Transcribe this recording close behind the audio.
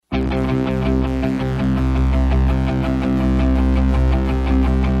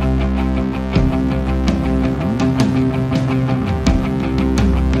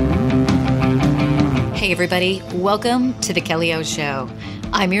everybody. Welcome to The Kelly O Show.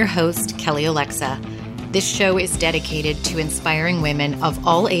 I'm your host, Kelly Alexa. This show is dedicated to inspiring women of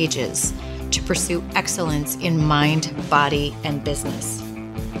all ages to pursue excellence in mind, body, and business.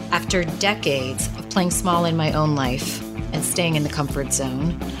 After decades of playing small in my own life and staying in the comfort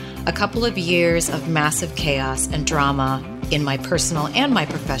zone, a couple of years of massive chaos and drama in my personal and my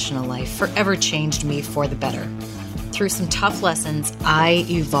professional life forever changed me for the better. Through some tough lessons, I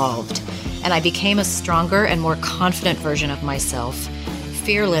evolved, and I became a stronger and more confident version of myself,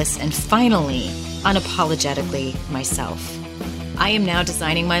 fearless and finally, unapologetically myself. I am now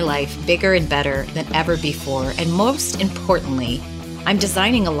designing my life bigger and better than ever before, and most importantly, I'm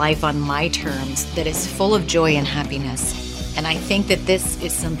designing a life on my terms that is full of joy and happiness. And I think that this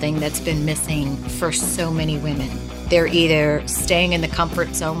is something that's been missing for so many women. They're either staying in the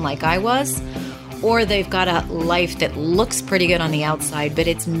comfort zone like I was, or they've got a life that looks pretty good on the outside, but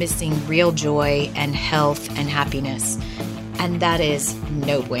it's missing real joy and health and happiness. And that is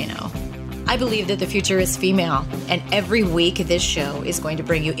no bueno. I believe that the future is female, and every week this show is going to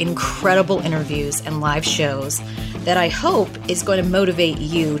bring you incredible interviews and live shows that I hope is going to motivate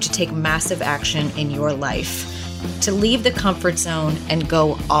you to take massive action in your life, to leave the comfort zone and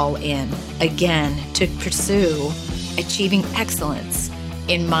go all in, again, to pursue achieving excellence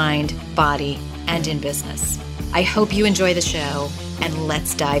in mind, body, and in business. I hope you enjoy the show, and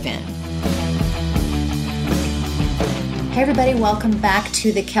let's dive in. Hey everybody, welcome back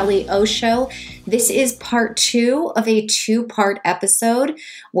to the Kelly O Show. This is part 2 of a 2-part episode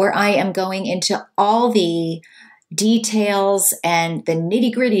where I am going into all the details and the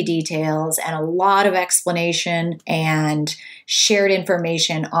nitty-gritty details and a lot of explanation and shared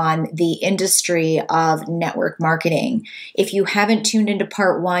information on the industry of network marketing. If you haven't tuned into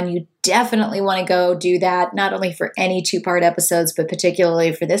part 1, you definitely want to go do that, not only for any 2-part episodes, but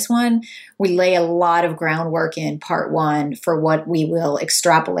particularly for this one. We lay a lot of groundwork in part 1 for what we will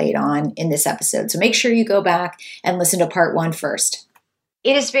extrapolate on in this episode. So make sure you go back and listen to part 1 first.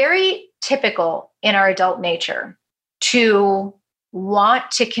 It is very typical in our adult nature to want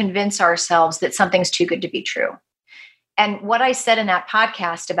to convince ourselves that something's too good to be true. And what I said in that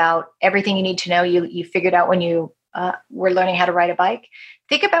podcast about everything you need to know, you figured out when you were learning how to ride a bike.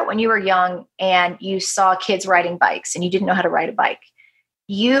 Think about when you were young and you saw kids riding bikes and you didn't know how to ride a bike.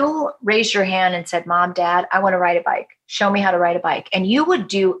 You raised your hand and said, Mom, Dad, I want to ride a bike. Show me how to ride a bike. And you would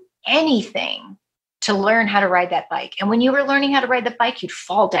do anything to learn how to ride that bike. And when you were learning how to ride the bike, you'd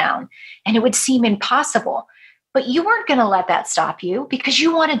fall down and it would seem impossible. But you weren't going to let that stop you because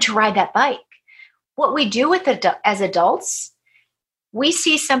you wanted to ride that bike. What we do with as adults, we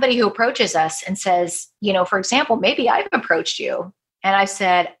see somebody who approaches us and says, for example, maybe I've approached you and I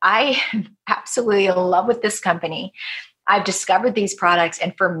said, I am absolutely in love with this company. I've discovered these products.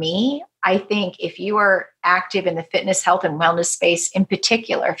 And for me, I think if you are active in the fitness, health, and wellness space in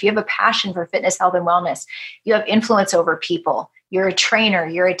particular, if you have a passion for fitness, health, and wellness, you have influence over people. You're a trainer,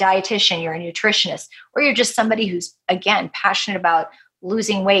 you're a dietitian, you're a nutritionist, or you're just somebody who's, again, passionate about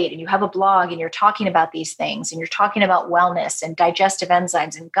losing weight and you have a blog and you're talking about these things and you're talking about wellness and digestive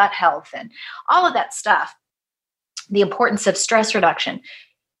enzymes and gut health and all of that stuff, the importance of stress reduction.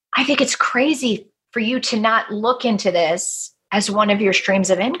 I think it's crazy for you to not look into this as one of your streams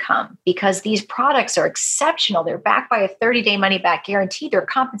of income because these products are exceptional. They're backed by a 30-day money-back guarantee. Their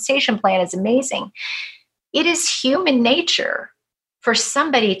compensation plan is amazing. It is human nature for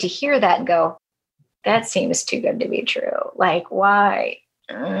somebody to hear that and go, that seems too good to be true. Like, why?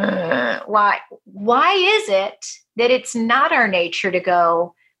 Why is it that it's not our nature to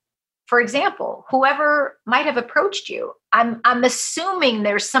go, for example, whoever might have approached you, I'm assuming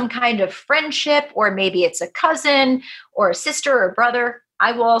there's some kind of friendship, or maybe it's a cousin or a sister or brother.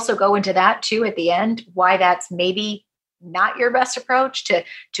 I will also go into that too at the end, why that's maybe not your best approach to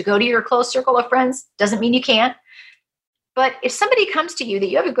go to your close circle of friends. Doesn't mean you can't. But if somebody comes to you that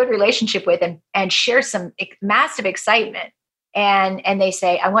you have a good relationship with and shares some massive excitement and they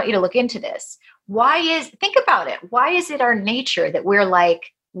say, I want you to look into this. Think about it. Why is it our nature that we're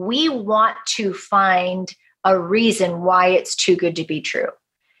like, we want to find a reason why it's too good to be true?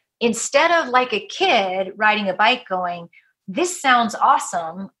 Instead of like a kid riding a bike going, this sounds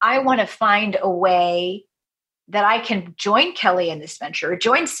awesome. I want to find a way that I can join Kelly in this venture or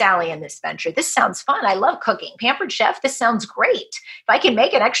join Sally in this venture. This sounds fun. I love cooking. Pampered Chef, this sounds great. If I can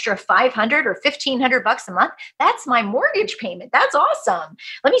make an extra $500 or $1,500 a month, that's my mortgage payment. That's awesome.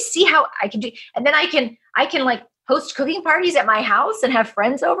 Let me see how I can do. And then I can like host cooking parties at my house and have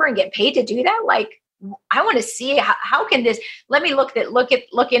friends over and get paid to do that. Like, I want to see how can this, let me look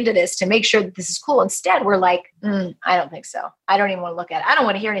into this to make sure that this is cool. Instead, we're like, I don't think so. I don't even want to look at it. I don't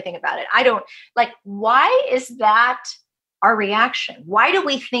want to hear anything about it. I don't like, why is that our reaction? Why do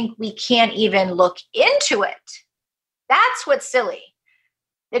we think we can't even look into it? That's what's silly.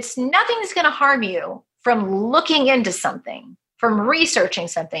 It's nothing that's going to harm you from looking into something, from researching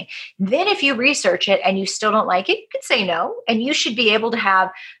something. Then if you research it and you still don't like it, you can say no. And you should be able to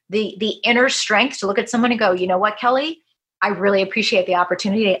have the inner strength to look at someone and go, you know what, Kelly, I really appreciate the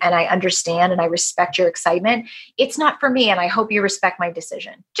opportunity and I understand and I respect your excitement. It's not for me and I hope you respect my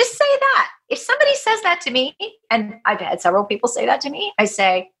decision. Just say that. If somebody says that to me, and I've had several people say that to me, I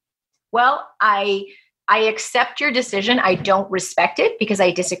say, well, I accept your decision. I don't respect it because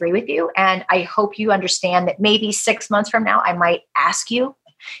I disagree with you. And I hope you understand that maybe 6 months from now, I might ask you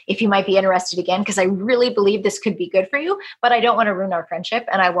if you might be interested again, because I really believe this could be good for you, but I don't want to ruin our friendship.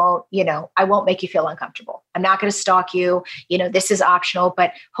 And I won't make you feel uncomfortable. I'm not going to stalk you. This is optional,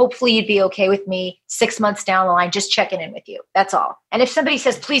 but hopefully you'd be okay with me 6 months down the line, just checking in with you. That's all. And if somebody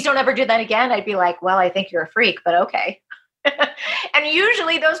says, please don't ever do that again, I'd be like, well, I think you're a freak, but okay. And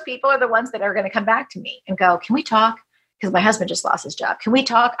usually those people are the ones that are going to come back to me and go, can we talk? Because my husband just lost his job. Can we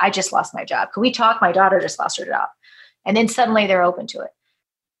talk? I just lost my job. Can we talk? My daughter just lost her job. And then suddenly they're open to it.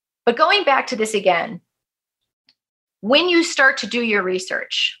 But going back to this again, when you start to do your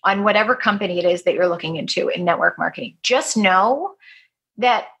research on whatever company it is that you're looking into in network marketing, just know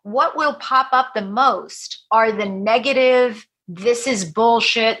that what will pop up the most are the negative, this is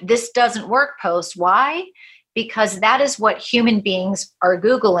bullshit, this doesn't work posts. Why? Because that is what human beings are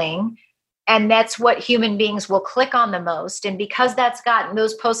Googling, and that's what human beings will click on the most. And because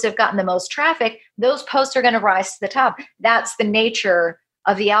those posts have gotten the most traffic, those posts are going to rise to the top. That's the nature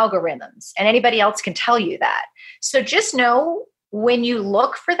of the algorithms, and anybody else can tell you that. So just know when you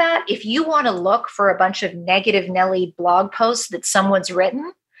look for that, if you want to look for a bunch of negative Nelly blog posts that someone's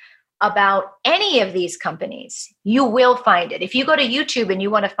written about any of these companies, you will find it. If you go to YouTube and you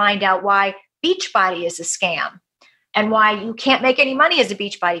want to find out why Beachbody is a scam and why you can't make any money as a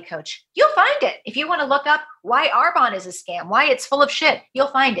Beachbody coach, you'll find it. If you want to look up why Arbonne is a scam, why it's full of shit, you'll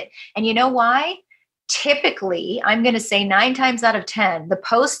find it. And you know why? Typically, I'm going to say 9 times out of 10, the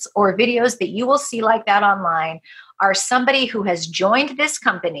posts or videos that you will see like that online are somebody who has joined this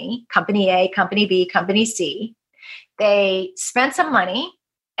company, company A, company B, company C. They spent some money,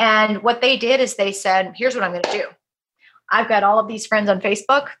 and what they did is they said, here's what I'm going to do. I've got all of these friends on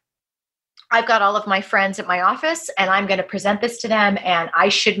Facebook. I've got all of my friends at my office, and I'm going to present this to them, and I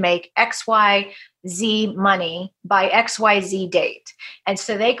should make XYZ money by XYZ date. And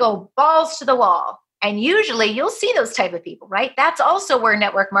so they go balls to the wall. And usually you'll see those type of people, right? That's also where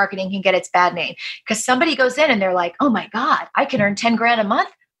network marketing can get its bad name, because somebody goes in and they're like, oh my God, I can earn 10 grand a month.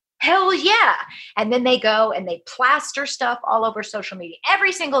 Hell yeah. And then they go and they plaster stuff all over social media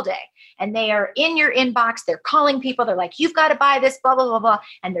every single day. And they are in your inbox. They're calling people. They're like, you've got to buy this, blah, blah, blah, blah.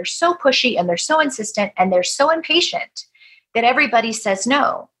 And they're so pushy and they're so insistent and they're so impatient that everybody says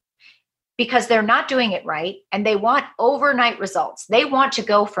no, because they're not doing it right. And they want overnight results. They want to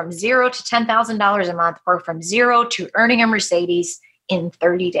go from $0 to $10,000 a month, or from 0 to earning a Mercedes in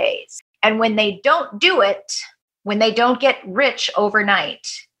 30 days. And when they don't do it, when they don't get rich overnight,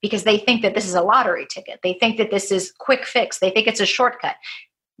 because they think that this is a lottery ticket, they think that this is quick fix, they think it's a shortcut.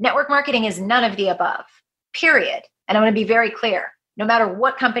 Network marketing is none of the above, period. And I'm going to be very clear, no matter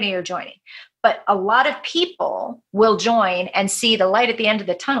what company you're joining. But a lot of people will join and see the light at the end of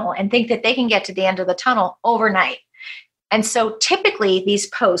the tunnel and think that they can get to the end of the tunnel overnight. And so typically these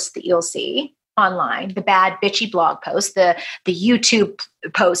posts that you'll see online, the bad bitchy blog posts, the YouTube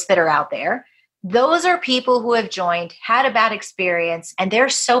posts that are out there, those are people who have joined, had a bad experience, and they're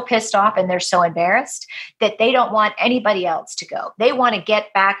so pissed off and they're so embarrassed that they don't want anybody else to go. They want to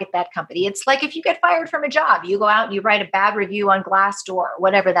get back at that company. It's like if you get fired from a job, you go out and you write a bad review on Glassdoor, or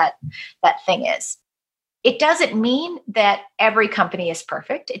whatever that thing is. It doesn't mean that every company is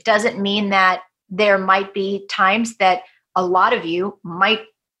perfect. It doesn't mean that there might be times that a lot of you might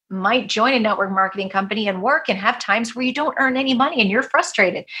join a network marketing company and work and have times where you don't earn any money and you're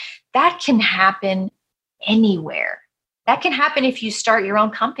frustrated. That can happen anywhere. That can happen if you start your own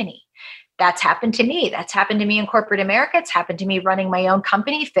company. That's happened to me. That's happened to me in corporate America. It's happened to me running my own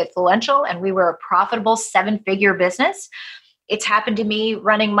company, Fitfluential, and we were a profitable 7-figure business. It's happened to me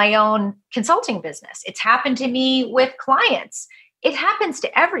running my own consulting business. It's happened to me with clients. It happens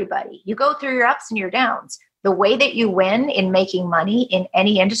to everybody. You go through your ups and your downs. The way that you win in making money in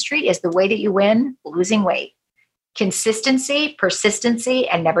any industry is the way that you win losing weight. Consistency, persistency,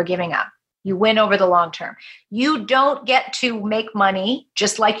 and never giving up. You win over the long term. You don't get to make money,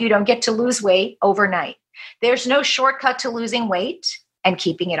 just like you don't get to lose weight overnight. There's no shortcut to losing weight and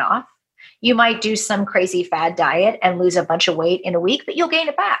keeping it off. You might do some crazy fad diet and lose a bunch of weight in a week, but you'll gain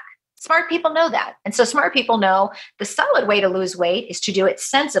it back. Smart people know that. And so smart people know the solid way to lose weight is to do it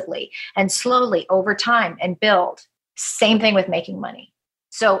sensibly and slowly over time and build. Same thing with making money.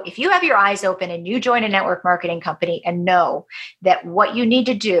 So if you have your eyes open and you join a network marketing company and know that what you need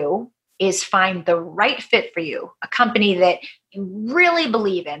to do is find the right fit for you, a company that you really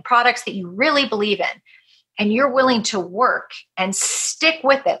believe in, products that you really believe in, and you're willing to work and stick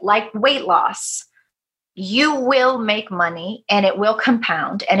with it like weight loss, you will make money and it will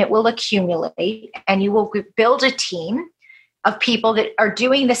compound and it will accumulate and you will build a team of people that are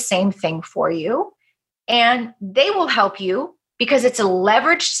doing the same thing for you. And they will help you because it's a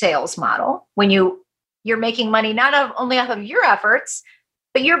leveraged sales model when you're making money not only off of your efforts,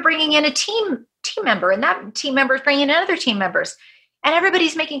 but you're bringing in a team member, and that team member is bringing in other team members. And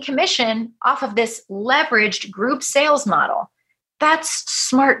everybody's making commission off of this leveraged group sales model. That's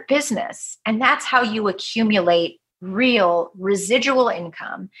smart business. And that's how you accumulate real residual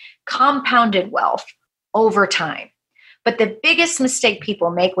income, compounded wealth over time. But the biggest mistake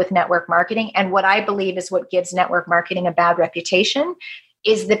people make with network marketing, and what I believe is what gives network marketing a bad reputation,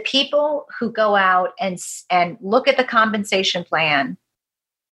 is the people who go out and look at the compensation plan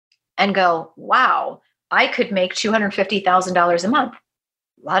and go, wow, I could make $250,000 a month.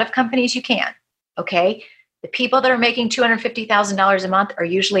 A lot of companies you can, okay? The people that are making $250,000 a month are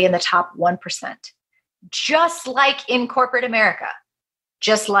usually in the top 1%. Just like in corporate America,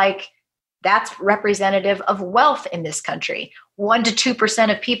 just like that's representative of wealth in this country. 1% to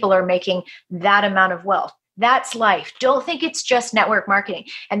 2% of people are making that amount of wealth. That's life. Don't think it's just network marketing.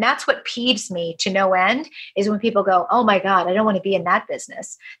 And that's what peeves me to no end is when people go, oh my God, I don't want to be in that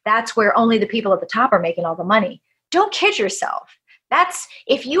business. That's where only the people at the top are making all the money. Don't kid yourself. That's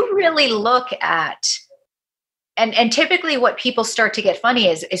if you really look at, and typically what people start to get funny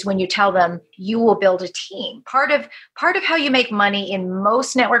is when you tell them you will build a team. Part of how you make money in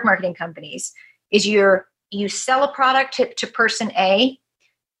most network marketing companies is you sell a product to person A.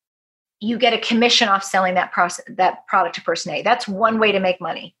 You get a commission off selling that product to person A. That's one way to make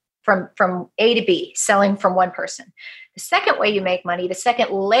money from A to B, selling from one person. The second way you make money, the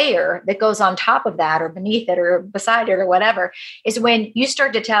second layer that goes on top of that or beneath it or beside it or whatever, is when you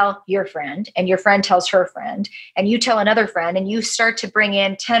start to tell your friend and your friend tells her friend and you tell another friend and you start to bring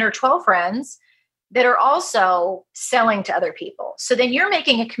in 10 or 12 friends that are also selling to other people. So then you're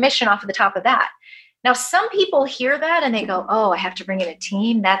making a commission off of the top of that. Now, some people hear that and they go, oh, I have to bring in a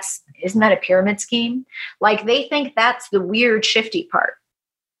team. Isn't that a pyramid scheme? Like they think that's the weird, shifty part.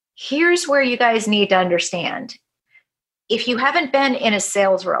 Here's where you guys need to understand. If you haven't been in a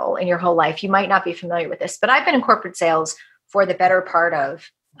sales role in your whole life, you might not be familiar with this, but I've been in corporate sales for the better part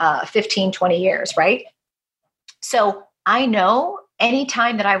of 15, 20 years, right? So I know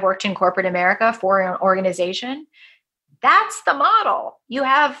anytime that I worked in corporate America for an organization, that's the model. You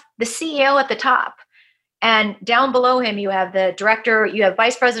have the CEO at the top. And down below him, you have the director, you have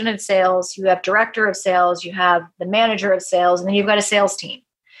vice president of sales, you have director of sales, you have the manager of sales, and then you've got a sales team.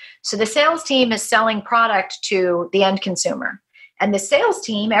 So the sales team is selling product to the end consumer. And the sales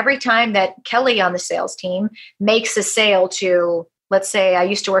team, every time that Kelly on the sales team makes a sale to, let's say I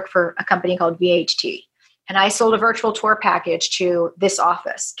used to work for a company called VHT, and I sold a virtual tour package to this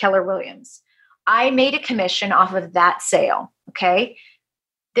office, Keller Williams. I made a commission off of that sale, okay?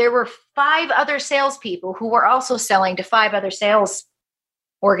 There were 5 other salespeople who were also selling to 5 other sales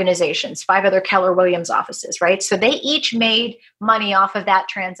organizations, 5 other Keller Williams offices, right? So they each made money off of that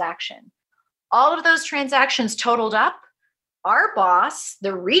transaction. All of those transactions totaled up. Our boss,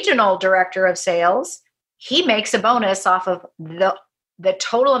 the regional director of sales, he makes a bonus off of the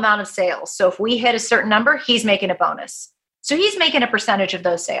total amount of sales. So if we hit a certain number, he's making a bonus. So he's making a percentage of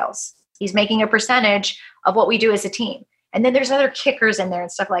those sales. He's making a percentage of what we do as a team. And then there's other kickers in there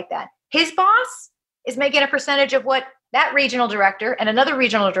and stuff like that. His boss is making a percentage of what that regional director and another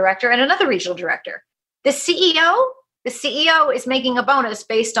regional director and another regional director. The CEO is making a bonus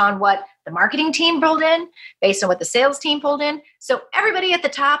based on what the marketing team pulled in, based on what the sales team pulled in. So everybody at the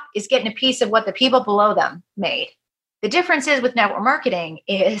top is getting a piece of what the people below them made. The difference is with network marketing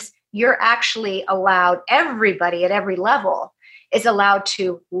is you're actually allowed, everybody at every level is allowed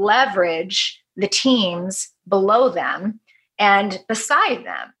to leverage the teams below them and beside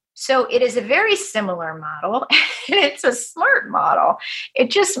them. So it is a very similar model, and it's a smart model. It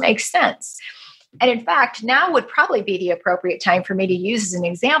just makes sense. And in fact, now would probably be the appropriate time for me to use as an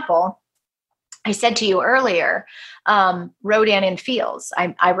example I said to you earlier, Rodan and Fields.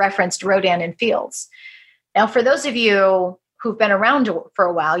 I referenced Rodan and Fields. Now, for those of you who've been around for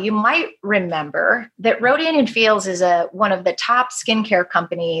a while, you might remember that Rodan and Fields is one of the top skincare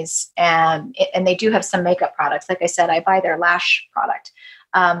companies, and they do have some makeup products. Like I said, I buy their lash product.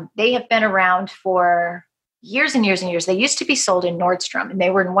 They have been around for years and years and years. They used to be sold in Nordstrom, and they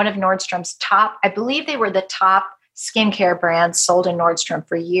were in one of Nordstrom's top, I believe they were the top skincare brands sold in Nordstrom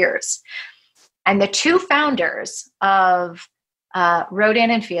for years. And the two founders of Rodan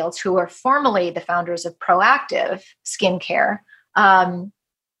and Fields, who are formerly the founders of Proactive Skincare,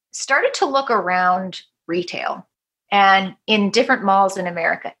 started to look around retail and in different malls in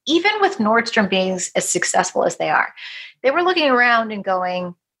America. Even with Nordstrom being as successful as they are, they were looking around and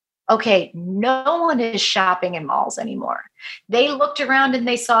going, okay, no one is shopping in malls anymore. They looked around and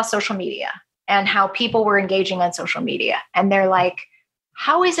they saw social media and how people were engaging on social media. And they're like,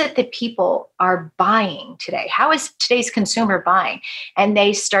 how is it that people are buying today? How is today's consumer buying? And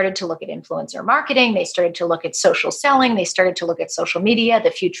they started to look at influencer marketing. They started to look at social selling. They started to look at social media, the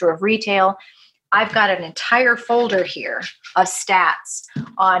future of retail. I've got an entire folder here of stats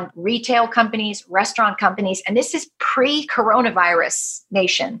on retail companies, restaurant companies, and this is pre-coronavirus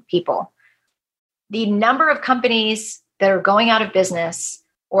nation, people. The number of companies that are going out of business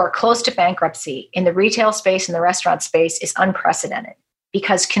or close to bankruptcy in the retail space and the restaurant space is unprecedented,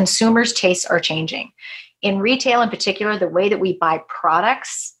 because consumers' tastes are changing. In retail in particular, the way that we buy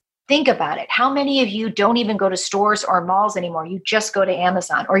products, think about it. How many of you don't even go to stores or malls anymore? You just go to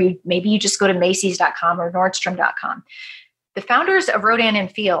Amazon, or maybe you just go to Macy's.com or Nordstrom.com. The founders of Rodan and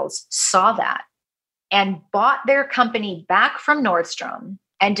Fields saw that and bought their company back from Nordstrom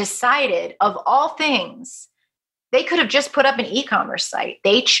and decided, of all things, they could have just put up an e-commerce site.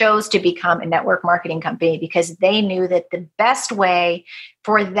 They chose to become a network marketing company because they knew that the best way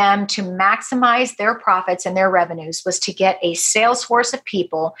for them to maximize their profits and their revenues was to get a sales force of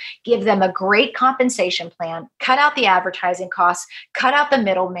people, give them a great compensation plan, cut out the advertising costs, cut out the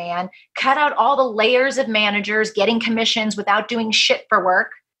middleman, cut out all the layers of managers getting commissions without doing shit for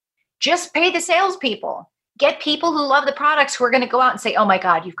work. Just pay the salespeople. Get people who love the products who are going to go out and say, oh my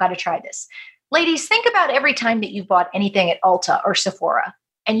God, you've got to try this. Ladies, think about every time that you bought anything at Ulta or Sephora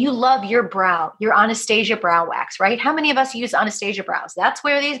and you love your Anastasia brow wax, right? How many of us use Anastasia brows? That's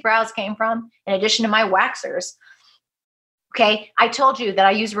where these brows came from, in addition to my waxers. Okay, I told you that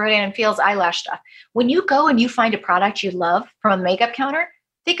I use Rodan and Fields eyelash stuff. When you go and you find a product you love from a makeup counter,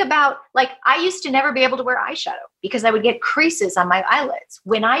 think about, like, I used to never be able to wear eyeshadow because I would get creases on my eyelids.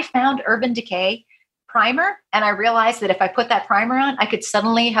 When I found Urban Decay primer, and I realized that if I put that primer on, I could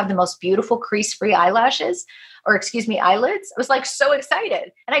suddenly have the most beautiful crease-free eyelids. I was like so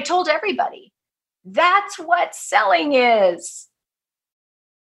excited. And I told everybody, that's what selling is.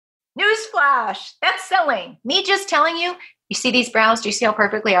 Newsflash, that's selling. Me just telling you, you see these brows? Do you see how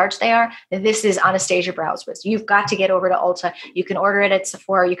perfectly arched they are? This is Anastasia Brows Twist. You've got to get over to Ulta. You can order it at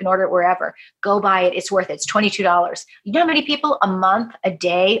Sephora. You can order it wherever. Go buy it. It's worth it. It's $22. You know how many people a month, a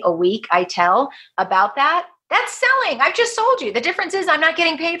day, a week I tell about that? That's selling. I've just sold you. The difference is I'm not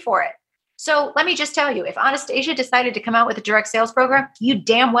getting paid for it. So let me just tell you, if Anastasia decided to come out with a direct sales program, you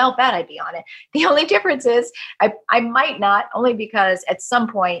damn well bet I'd be on it. The only difference is I might not, only because at some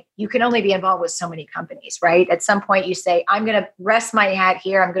point you can only be involved with so many companies, right? At some point you say, I'm going to rest my hat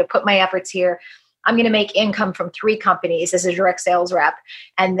here. I'm going to put my efforts here. I'm going to make income from 3 companies as a direct sales rep.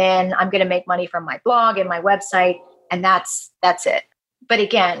 And then I'm going to make money from my blog and my website. And that's it. But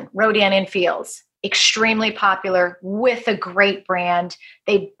again, Rodan and Fields, extremely popular with a great brand.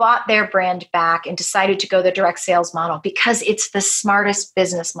 They bought their brand back and decided to go the direct sales model because it's the smartest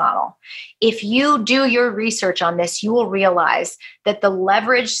business model. If you do your research on this, you will realize that the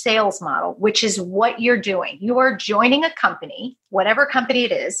leverage sales model, which is what you're doing, you are joining a company, whatever company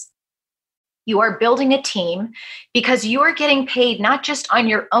it is, you are building a team because you are getting paid not just on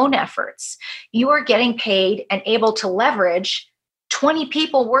your own efforts, you are getting paid and able to leverage 20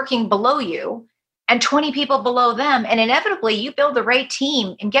 people working below you and 20 people below them. And inevitably you build the right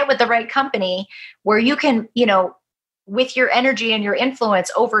team and get with the right company where you can, with your energy and your influence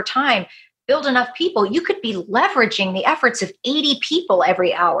over time, build enough people. You could be leveraging the efforts of 80 people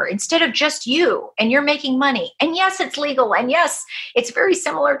every hour instead of just you, and you're making money. And yes, it's legal. And yes, it's very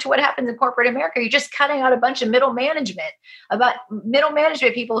similar to what happens in corporate America. You're just cutting out a bunch of middle management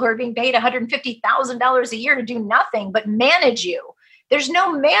people who are being paid $150,000 a year to do nothing but manage you. There's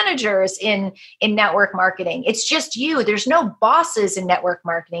no managers in network marketing. It's just you. There's no bosses in network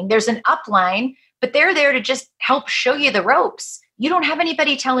marketing. There's an upline, but they're there to just help show you the ropes. You don't have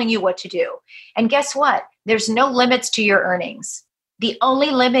anybody telling you what to do. And guess what? There's no limits to your earnings. The only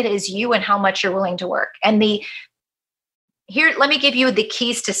limit is you and how much you're willing to work. And let me give you the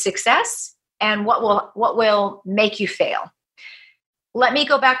keys to success and what will make you fail. Let me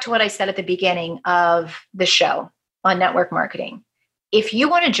go back to what I said at the beginning of the show on network marketing. If you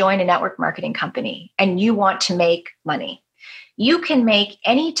want to join a network marketing company and you want to make money, you can make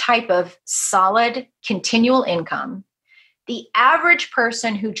any type of solid continual income. The average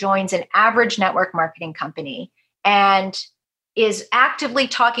person who joins an average network marketing company and is actively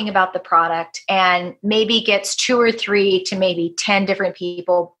talking about the product and maybe gets 2 or 3 to maybe 10 different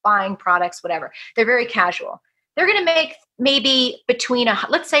people buying products, whatever. They're very casual. They're going to make maybe between,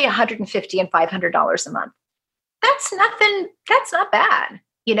 let's say $150 and $500 a month. That's nothing. That's not bad.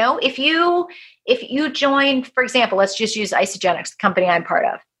 If you join, for example, let's just use Isagenix, the company I'm part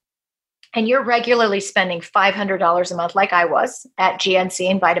of, and you're regularly spending $500 a month, like I was at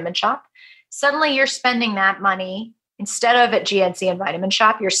GNC and Vitamin Shop. Suddenly you're spending that money instead of at GNC and Vitamin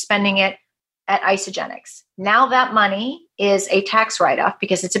Shop, you're spending it at Isagenix. Now that money is a tax write-off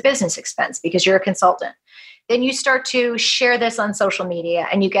because it's a business expense because you're a consultant. Then you start to share this on social media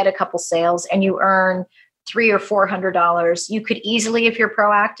and you get a couple sales and you earn $300 or $400. You could easily, if you're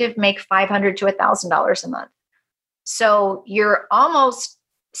proactive, make $500 to $1,000 a month. So you're almost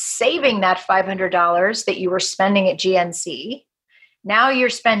saving that $500 that you were spending at GNC. Now you're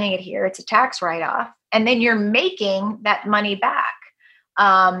spending it here. It's a tax write-off. And then you're making that money back.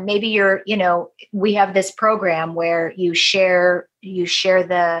 Maybe we have this program where you share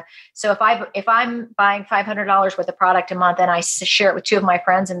so if I'm buying $500 worth of product a month and I share it with 2 of my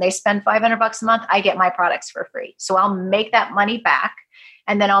friends and they spend $500 a month, I get my products for free. So I'll make that money back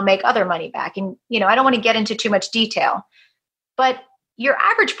and then I'll make other money back. And, I don't want to get into too much detail, but your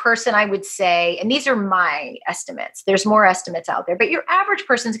average person, I would say, and these are my estimates, there's more estimates out there, but your average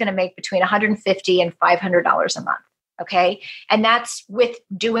person is going to make between $150 and $500 a month. Okay. And that's with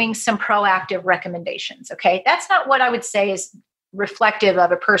doing some proactive recommendations. Okay. That's not what I would say is reflective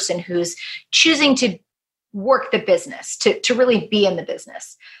of a person who's choosing to work the business, to really be in the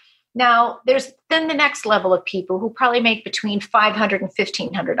business. Now, there's then the next level of people who probably make between $500 and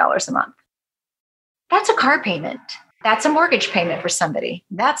 $1,500 a month. That's a car payment. That's a mortgage payment for somebody.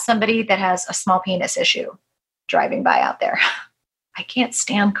 That's somebody that has a small penis issue driving by out there. I can't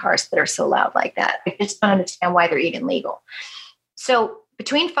stand cars that are so loud like that. I just don't understand why they're even legal. So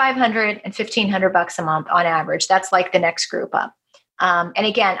between $500 and $1,500 a month on average, that's like the next group up. And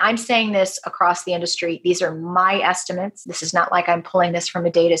again, I'm saying this across the industry. These are my estimates. This is not like I'm pulling this from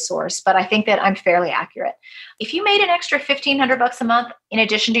a data source, but I think that I'm fairly accurate. If you made an extra $1,500 a month in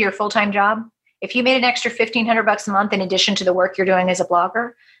addition to your full-time job, if you made an extra $1,500 a month in addition to the work you're doing as a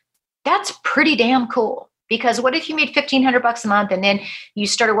blogger, that's pretty damn cool. Because what if you made $1,500 a month and then you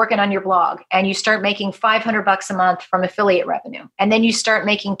started working on your blog and you start making $500 a month from affiliate revenue, and then you start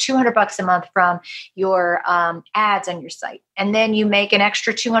making $200 a month from your ads on your site, and then you make an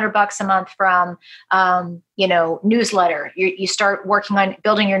extra $200 a month from newsletter. You start working on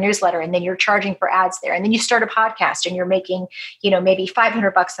building your newsletter, and then you're charging for ads there, and then you start a podcast and you're making maybe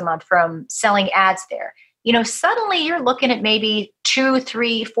 $500 a month from selling ads there. Suddenly you're looking at maybe $2,000,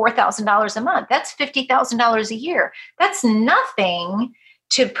 $3,000, $4,000 a month. That's $50,000 a year. That's nothing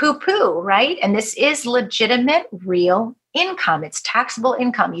to poo-poo, right? And this is legitimate, real income. It's taxable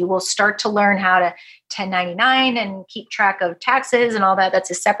income. You will start to learn how to 1099 and keep track of taxes and all that. That's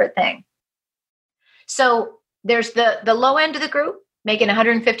a separate thing. So there's the low end of the group, making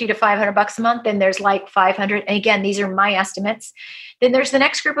 $150 to $500 a month. Then there's like 500. And again, these are my estimates. Then there's the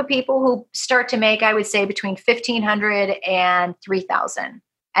next group of people who start to make, I would say, between $1,500 and $3,000,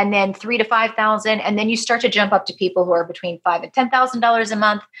 and then $3,000 to $5,000. And then you start to jump up to people who are between $5,000 and $10,000 a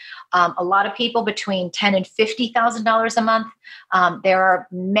month. A lot of people between $10,000 and $50,000 a month. There are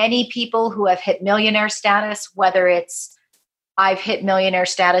many people who have hit millionaire status, whether it's I've hit millionaire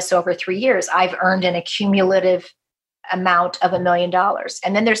status over 3 years. I've earned an accumulative amount of $1 million.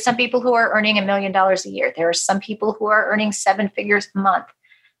 And then there's some people who are earning $1 million a year. There are some people who are earning 7 figures a month.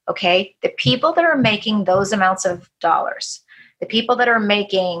 Okay. The people that are making those amounts of dollars, the people that are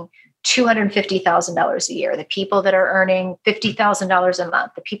making $250,000 a year, the people that are earning $50,000 a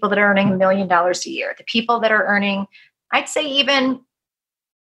month, the people that are earning $1 million a year, the people that are earning, I'd say even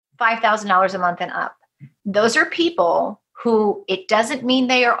 $5,000 a month and up. Those are people who, it doesn't mean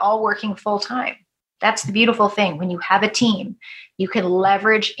they are all working full time. That's the beautiful thing. When you have a team, you can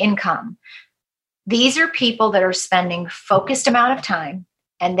leverage income. These are people that are spending focused amount of time,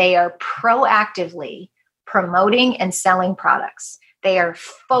 and they are proactively promoting and selling products. They are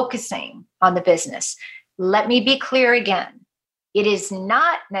focusing on the business. Let me be clear again. It is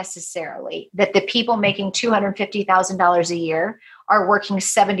not necessarily that the people making $250,000 a year are working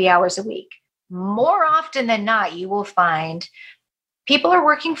 70 hours a week. More often than not, you will find people are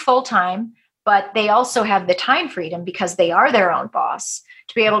working full time, but they also have the time freedom because they are their own boss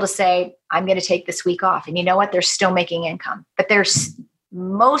to be able to say, I'm going to take this week off. And you know what? They're still making income. But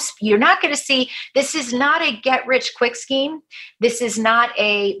you're not going to see, this is not a get rich quick scheme. This is not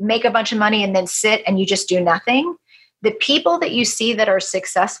a make a bunch of money and then sit and you just do nothing. The people that you see that are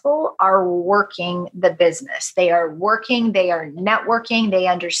successful are working the business. They are working, they are networking. They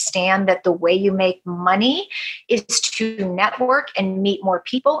understand that the way you make money is to network and meet more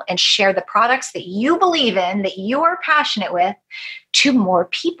people and share the products that you believe in, that you are passionate with, to more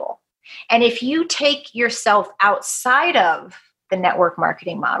people. And if you take yourself outside of the network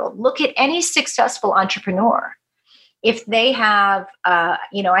marketing model, look at any successful entrepreneur. If they have, I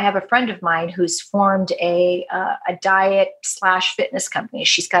have a friend of mine who's formed a diet/fitness company.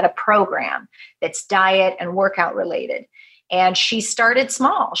 She's got a program that's diet and workout related. And she started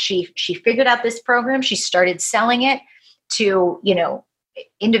small. She figured out this program. She started selling it to,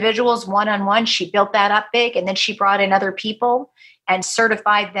 individuals one-on-one. She built that up big. And then she brought in other people and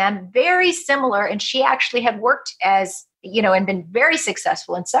certified them, very similar. And she actually had worked as, and been very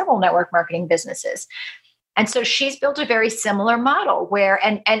successful in several network marketing businesses. And so she's built a very similar model where,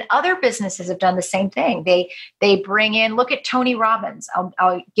 and other businesses have done the same thing. They bring in, look at Tony Robbins.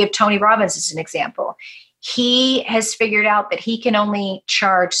 I'll give Tony Robbins as an example. He has figured out that he can only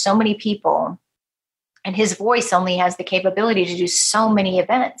charge so many people, and his voice only has the capability to do so many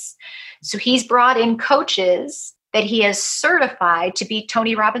events. So he's brought in coaches that he has certified to be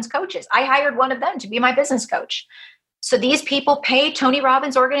Tony Robbins coaches. I hired one of them to be my business coach. So these people pay Tony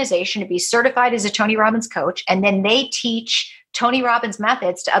Robbins' organization to be certified as a Tony Robbins coach, and then they teach Tony Robbins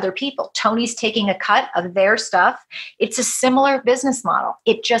methods to other people. Tony's taking a cut of their stuff. It's a similar business model.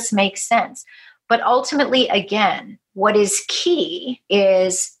 It just makes sense. But ultimately, again, what is key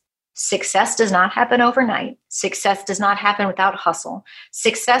is success does not happen overnight. Success does not happen without hustle.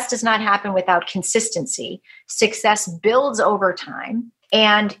 Success does not happen without consistency. Success builds over time,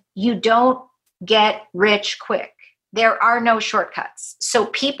 and you don't get rich quick. There are no shortcuts. So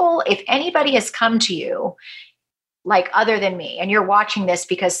people, if anybody has come to you, like other than me, and you're watching this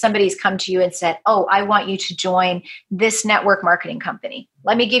because somebody's come to you and said, oh, I want you to join this network marketing company.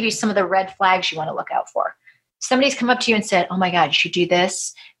 Let me give you some of the red flags you want to look out for. Somebody's come up to you and said, oh my God, you should do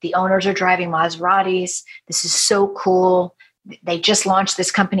this. The owners are driving Maseratis. This is so cool. They just launched this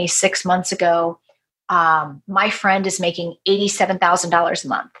company 6 months ago. My friend is making $87,000 a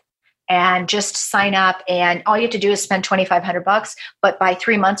month. And just sign up, and all you have to do is spend $2,500. But by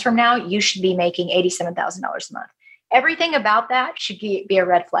 3 months from now, you should be making $87,000 a month. Everything about that should be a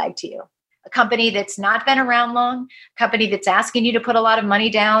red flag to you. A company that's not been around long, a company that's asking you to put a lot of money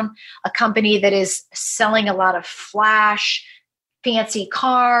down, a company that is selling a lot of flash, fancy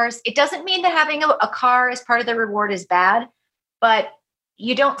cars. It doesn't mean that having a car as part of the reward is bad, but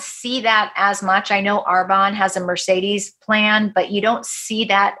you don't see that as much. I know Arbonne has a Mercedes plan, but you don't see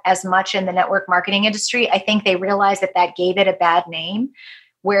that as much in the network marketing industry. I think they realized that gave it a bad name,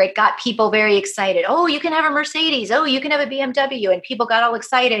 where it got people very excited. Oh, you can have a Mercedes. Oh, you can have a BMW. And people got all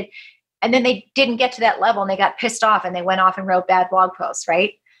excited. And then they didn't get to that level, and they got pissed off, and they went off and wrote bad blog posts,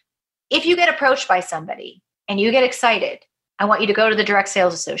 right? If you get approached by somebody and you get excited, I want you to go to the Direct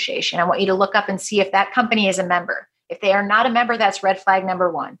Sales Association. I want you to look up and see if that company is a member. If they are not a member, that's red flag number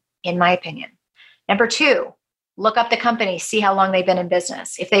one, in my opinion. Number two, look up the company, see how long they've been in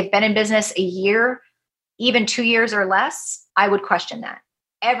business. If they've been in business a year, even 2 years or less, I would question that.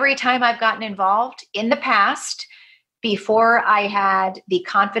 Every time I've gotten involved in the past, before I had the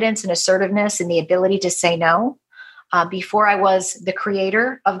confidence and assertiveness and the ability to say no, before I was the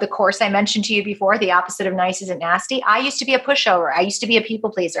creator of the course I mentioned to you before, The Opposite of Nice Isn't Nasty, I used to be a pushover. I used to be a people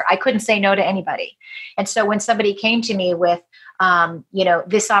pleaser. I couldn't say no to anybody. And so when somebody came to me with,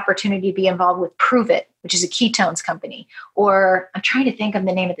 this opportunity to be involved with Prove It, which is a ketones company, or I'm trying to think of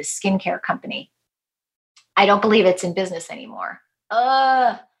the name of the skincare company. I don't believe it's in business anymore.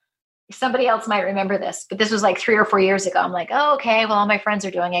 Somebody else might remember this, but this was like 3 or 4 years ago. I'm like, oh, okay, well, all my friends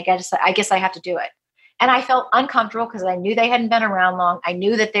are doing it. I guess I have to do it. And I felt uncomfortable because I knew they hadn't been around long. I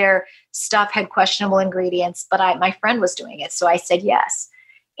knew that their stuff had questionable ingredients, but my friend was doing it. So I said yes.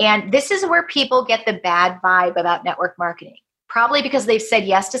 And this is where people get the bad vibe about network marketing. Probably because they've said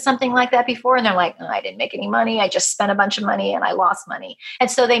yes to something like that before. And they're like, oh, I didn't make any money. I just spent a bunch of money and I lost money.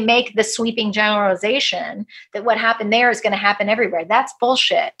 And so they make the sweeping generalization that what happened there is going to happen everywhere. That's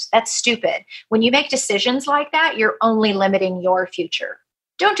bullshit. That's stupid. When you make decisions like that, you're only limiting your future.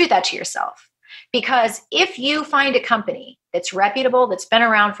 Don't do that to yourself. Because if you find a company that's reputable, that's been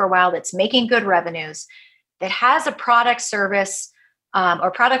around for a while, that's making good revenues, that has a product, service,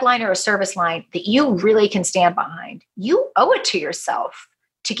 or product line or a service line that you really can stand behind, you owe it to yourself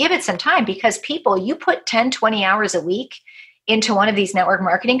to give it some time, because people, you put 10, 20 hours a week into one of these network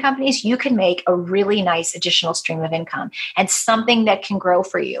marketing companies, you can make a really nice additional stream of income and something that can grow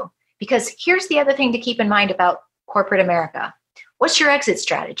for you. Because here's the other thing to keep in mind about corporate America. What's your exit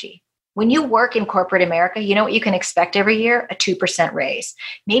strategy? When you work in corporate America, you know what you can expect every year? A 2% raise.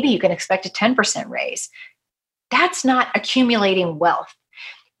 Maybe you can expect a 10% raise. That's not accumulating wealth.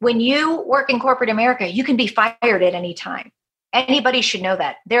 When you work in corporate America, you can be fired at any time. Anybody should know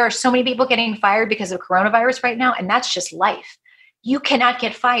that. There are so many people getting fired because of coronavirus right now, and that's just life. You cannot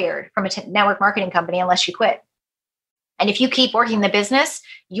get fired from a network marketing company unless you quit. And if you keep working the business,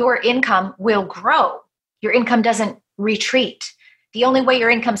 your income will grow. Your income doesn't retreat. The only way your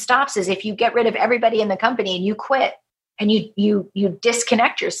income stops is if you get rid of everybody in the company and you quit and you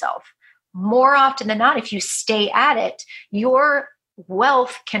disconnect yourself. More often than not, if you stay at it, your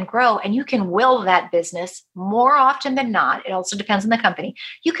wealth can grow, and you can will that business more often than not. It also depends on the company.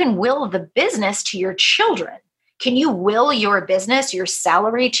 You can will the business to your children. Can you will your business, your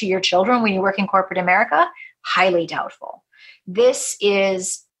salary to your children when you work in corporate America? Highly doubtful. This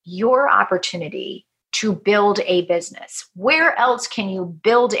is your opportunity to build a business. Where else can you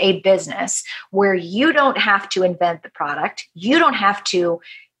build a business where you don't have to invent the product? You don't have to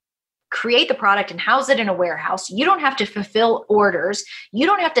create the product and house it in a warehouse. You don't have to fulfill orders. You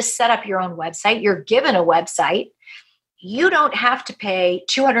don't have to set up your own website. You're given a website. You don't have to pay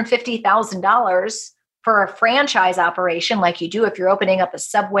 $250,000 for a franchise operation like you do if you're opening up a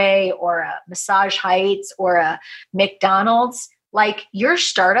Subway or a Massage Heights or a McDonald's. Like, your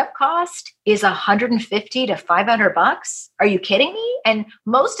startup cost is $150 to $500. Are you kidding me? And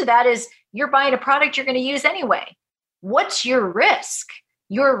most of that is you're buying a product you're going to use anyway. What's your risk?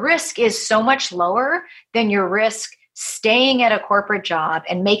 Your risk is so much lower than your risk staying at a corporate job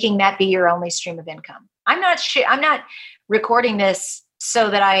and making that be your only stream of income. I'm not recording this so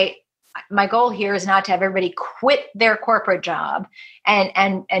that my goal here is not to have everybody quit their corporate job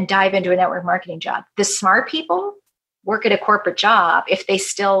and dive into a network marketing job. The smart people work at a corporate job. If they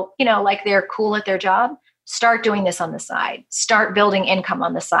still, like they're cool at their job, start doing this on the side, start building income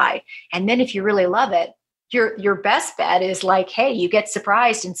on the side. And then if you really love it, your best bet is like, hey, you get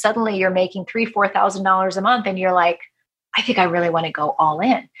surprised and suddenly you're making $3,000-$4,000 a month. And you're like, I think I really want to go all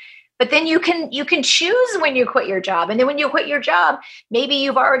in. But then you can choose when you quit your job. And then when you quit your job, maybe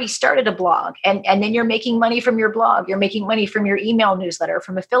you've already started a blog and then you're making money from your blog. You're making money from your email newsletter,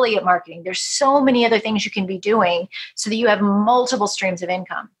 from affiliate marketing. There's so many other things you can be doing so that you have multiple streams of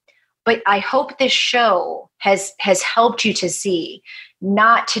income. But I hope this show has helped you to see,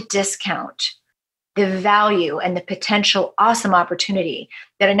 not to discount the value and the potential awesome opportunity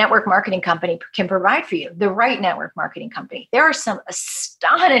that a network marketing company can provide for you, the right network marketing company. There are some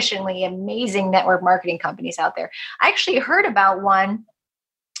astonishingly amazing network marketing companies out there. I actually heard about one,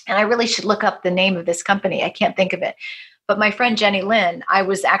 and I really should look up the name of this company. I can't think of it. But my friend Jenny Lynn, I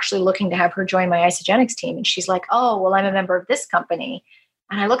was actually looking to have her join my Isogenics team. And she's like, oh, well, I'm a member of this company.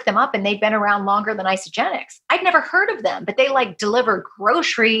 And I looked them up and they've been around longer than Isogenics. I'd never heard of them, but they deliver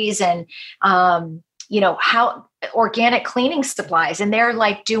groceries and, how organic cleaning supplies. And they're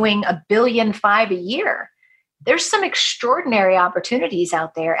doing $1.5 billion a year. There's some extraordinary opportunities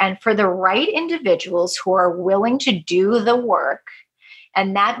out there. And for the right individuals who are willing to do the work,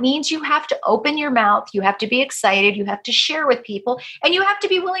 and that means you have to open your mouth, you have to be excited, you have to share with people, and you have to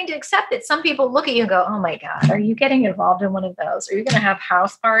be willing to accept it. Some people look at you and go, oh my God, are you getting involved in one of those? Are you going to have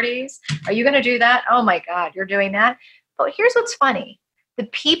house parties? Are you going to do that? Oh my God, you're doing that? But here's what's funny. The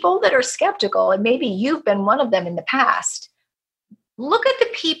people that are skeptical, and maybe you've been one of them in the past, look at the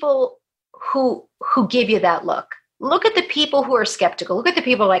people who give you that look. Look at the people who are skeptical. Look at the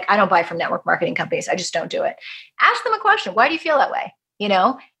people I don't buy from network marketing companies. I just don't do it. Ask them a question. Why do you feel that way?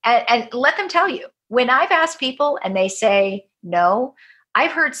 And let them tell you. When I've asked people and they say no,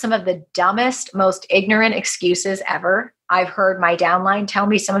 I've heard some of the dumbest, most ignorant excuses ever. I've heard my downline tell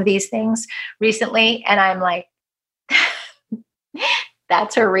me some of these things recently, and I'm like,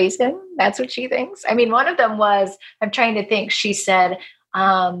 that's her reason. That's what she thinks. I mean, one of them was, I'm trying to think, she said,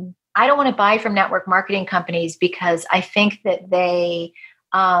 I don't want to buy from network marketing companies because I think that they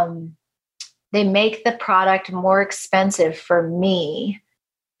make the product more expensive for me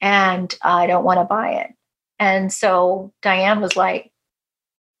and I don't want to buy it. And so Diane was like,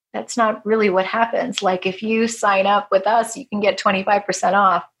 that's not really what happens. If you sign up with us, you can get 25%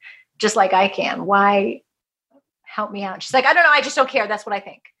 off, just like I can. Why? Help me out. She's like, I don't know. I just don't care. That's what I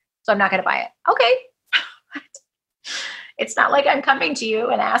think. So I'm not going to buy it. Okay. It's not like I'm coming to you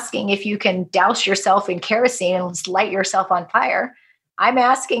and asking if you can douse yourself in kerosene and light yourself on fire. I'm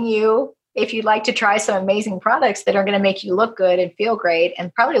asking you if you'd like to try some amazing products that are going to make you look good and feel great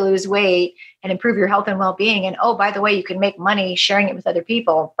and probably lose weight and improve your health and well-being. And oh, by the way, you can make money sharing it with other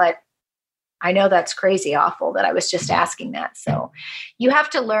people. But I know that's crazy awful that I was just asking that. So you have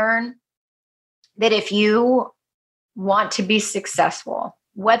to learn that if you want to be successful,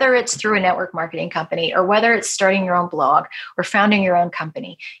 whether it's through a network marketing company or whether it's starting your own blog or founding your own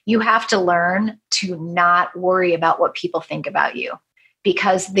company, you have to learn to not worry about what people think about you.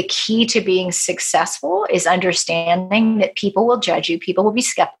 Because the key to being successful is understanding that people will judge you, people will be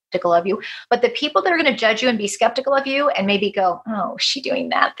skeptical of you, but the people that are going to judge you and be skeptical of you and maybe go, oh, is she doing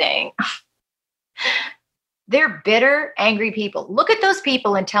that thing? They're bitter, angry people. Look at those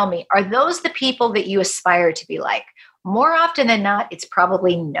people and tell me, are those the people that you aspire to be like? More often than not, it's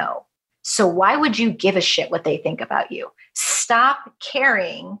probably no. So why would you give a shit what they think about you? Stop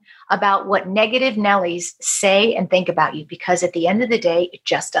caring about what negative Nellies say and think about you, because at the end of the day, it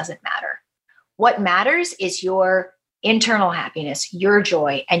just doesn't matter. What matters is your internal happiness, your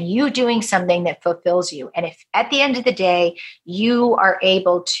joy, and you doing something that fulfills you. And if at the end of the day, you are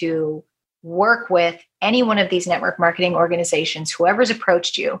able to work with any one of these network marketing organizations, whoever's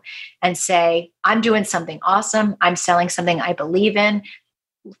approached you, and say, I'm doing something awesome, I'm selling something I believe in,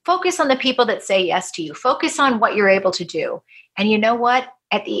 focus on the people that say yes to you. Focus on what you're able to do. And you know what?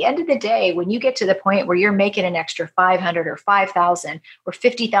 At the end of the day, when you get to the point where you're making an extra $500 or $5,000 or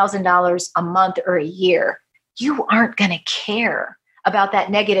 $50,000 a month or a year, you aren't going to care about that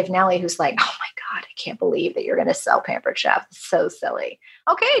negative Nelly who's like, oh my God, I can't believe that you're going to sell Pampered Chef. It's so silly.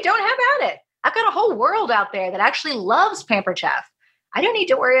 Okay, don't have at it. I've got a whole world out there that actually loves Pampered Chef. I don't need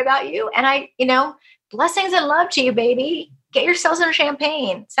to worry about you. And blessings and love to you, baby. Get yourself some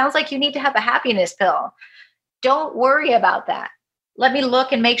champagne. Sounds like you need to have a happiness pill. Don't worry about that. Let me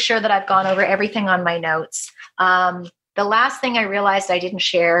look and make sure that I've gone over everything on my notes. The last thing I realized I didn't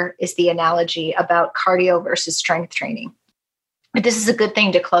share is the analogy about cardio versus strength training. But this is a good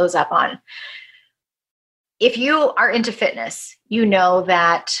thing to close up on. If you are into fitness, you know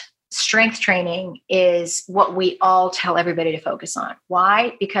that strength training is what we all tell everybody to focus on.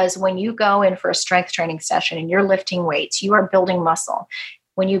 Why? Because when you go in for a strength training session and you're lifting weights, you are building muscle.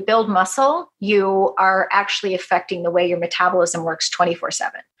 When you build muscle, you are actually affecting the way your metabolism works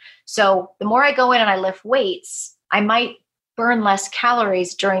 24/7. So the more I go in and I lift weights, I might burn less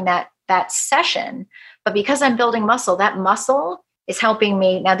calories during that session. But because I'm building muscle, that muscle is helping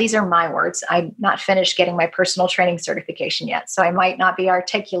me. Now, these are my words. I'm not finished getting my personal training certification yet, so I might not be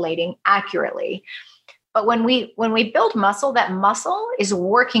articulating accurately. But when we build muscle, that muscle is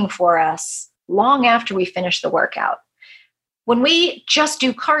working for us long after we finish the workout. When we just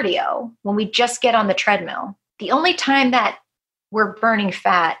do cardio, when we just get on the treadmill, the only time that we're burning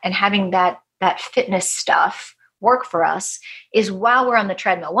fat and having that fitness stuff work for us is while we're on the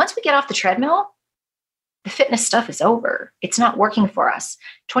treadmill. Once we get off the treadmill, the fitness stuff is over. It's not working for us.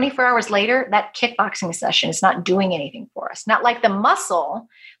 24 hours later, that kickboxing session is not doing anything for us. Not like the muscle.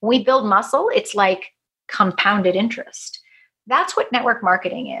 When we build muscle, it's like compounded interest. That's what network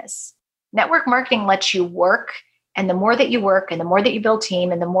marketing is. Network marketing lets you work, and the more that you work and the more that you build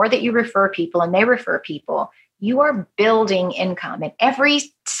team and the more that you refer people and they refer people, you are building income. And every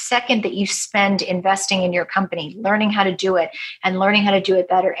second that you spend investing in your company, learning how to do it and learning how to do it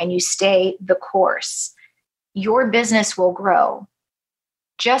better, and you stay the course, your business will grow.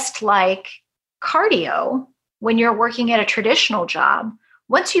 Just like cardio, when you're working at a traditional job,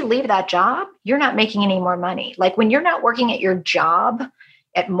 once you leave that job, you're not making any more money. Like when you're not working at your job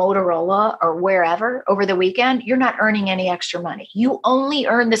at Motorola or wherever over the weekend, you're not earning any extra money. You only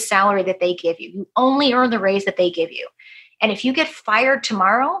earn the salary that they give you. You only earn the raise that they give you. And if you get fired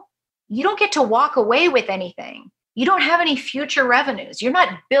tomorrow, you don't get to walk away with anything. You don't have any future revenues. You're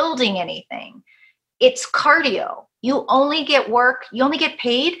not building anything. It's cardio. You only get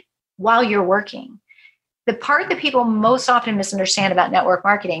paid while you're working. The part that people most often misunderstand about network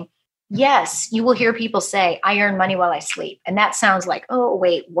marketing, yes, you will hear people say, I earn money while I sleep. And that sounds like, oh,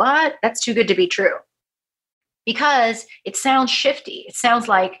 wait, what? That's too good to be true. Because it sounds shifty. It sounds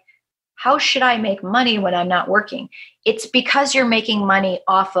like, how should I make money when I'm not working? It's because you're making money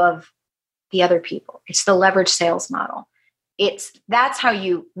off of the other people. It's the leverage sales model. That's how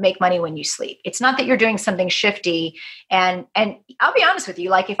you make money when you sleep. It's not that you're doing something shifty. And I'll be honest with you,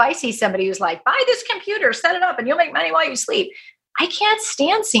 like if I see somebody who's like, buy this computer, set it up, and you'll make money while you sleep, I can't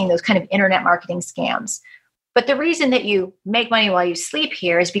stand seeing those kind of internet marketing scams. But the reason that you make money while you sleep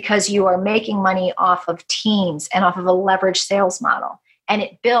here is because you are making money off of teams and off of a leverage sales model. And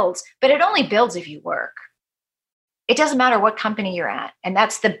it builds, but it only builds if you work. It doesn't matter what company you're at. And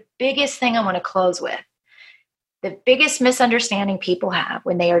that's the biggest thing I want to close with. The biggest misunderstanding people have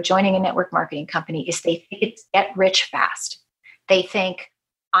when they are joining a network marketing company is they think it's get rich fast. They think,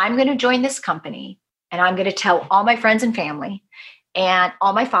 I'm going to join this company and I'm going to tell all my friends and family and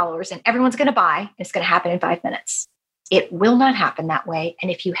all my followers, and everyone's going to buy, and it's going to happen in 5 minutes. It will not happen that way.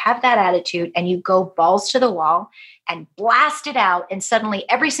 And if you have that attitude and you go balls to the wall and blast it out, and suddenly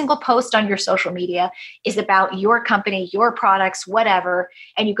every single post on your social media is about your company, your products, whatever,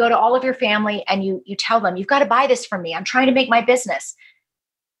 and you go to all of your family and you tell them, you've got to buy this from me, I'm trying to make my business.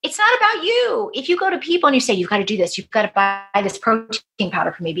 It's not about you. If you go to people and you say, you've got to do this, you've got to buy this protein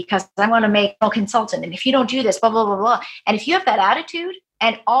powder for me because I want to make a consultant. And if you don't do this, blah, blah, blah, blah. And if you have that attitude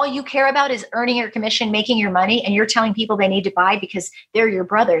and all you care about is earning your commission, making your money, and you're telling people they need to buy because they're your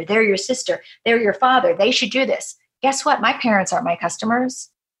brother, they're your sister, they're your father, they should do this. Guess what? My parents aren't my customers.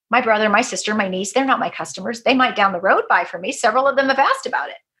 My brother, my sister, my niece, they're not my customers. They might down the road buy from me. Several of them have asked about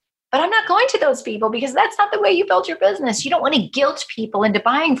it. But I'm not going to those people because that's not the way you build your business. You don't want to guilt people into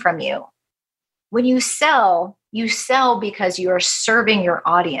buying from you. When you sell because you are serving your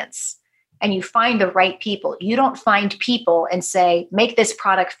audience and you find the right people. You don't find people and say, make this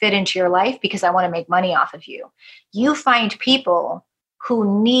product fit into your life because I want to make money off of you. You find people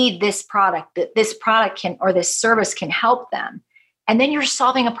who need this product, that this product can, or this service can help them. And then you're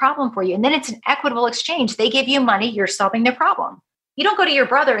solving a problem for you. And then it's an equitable exchange. They give you money, you're solving their problem. You don't go to your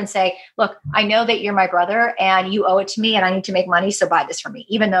brother and say, look, I know that you're my brother and you owe it to me and I need to make money, so buy this from me,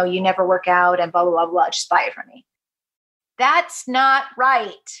 even though you never work out and blah, blah, blah, blah, just buy it from me. That's not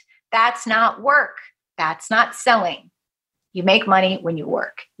right. That's not work. That's not selling. You make money when you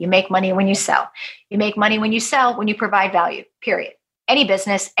work. You make money when you sell. You make money when you sell, when you provide value, period. Any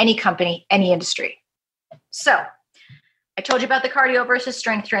business, any company, any industry. So I told you about the cardio versus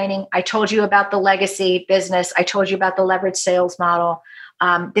strength training. I told you about the legacy business. I told you about the leverage sales model.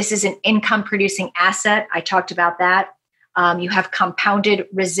 This is an income producing asset. I talked about that. You have compounded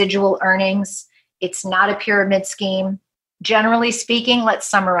residual earnings. It's not a pyramid scheme. Generally speaking, let's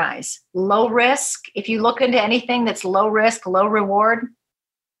summarize. Low risk. If you look into anything that's low risk, low reward,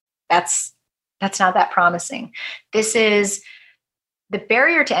 that's not that promising. This is the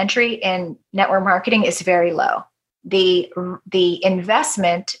barrier to entry in network marketing is very low. The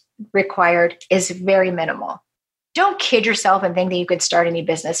investment required is very minimal. Don't kid yourself and think that you could start any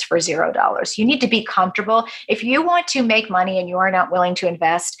business for $0. You need to be comfortable. If you want to make money and you are not willing to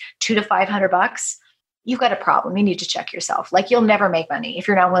invest $200 to $500, you've got a problem. You need to check yourself. Like, you'll never make money if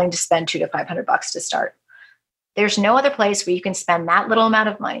you're not willing to spend $200 to $500 to start. There's no other place where you can spend that little amount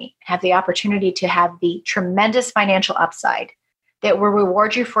of money, have the opportunity to have the tremendous financial upside that will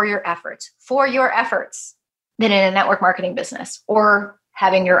reward you for your efforts, than in a network marketing business or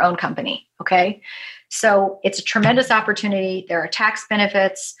having your own company. Okay. So it's a tremendous opportunity. There are tax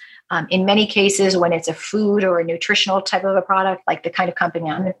benefits. In many cases, when it's a food or a nutritional type of a product, like the kind of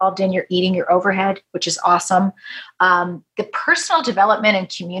company I'm involved in, you're eating your overhead, which is awesome. The personal development and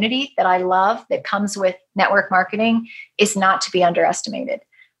community that I love that comes with network marketing is not to be underestimated.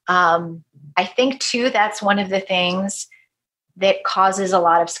 I think too, that's one of the things that causes a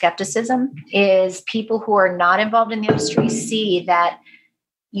lot of skepticism is people who are not involved in the industry see that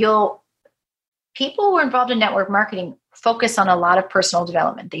people who are involved in network marketing focus on a lot of personal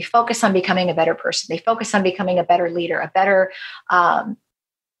development. They focus on becoming a better person. They focus on becoming a better leader, a better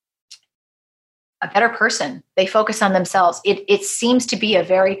person. They focus on themselves. It seems to be a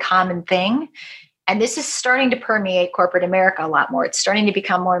very common thing. And this is starting to permeate corporate America a lot more. It's starting to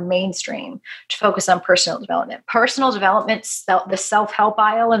become more mainstream to focus on personal development. Personal development, the self-help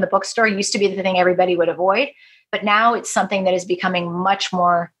aisle in the bookstore used to be the thing everybody would avoid. But now it's something that is becoming much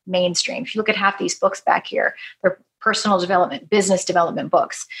more mainstream. If you look at half these books back here, they're personal development, business development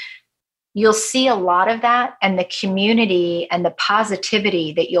books. You'll see a lot of that, and the community and the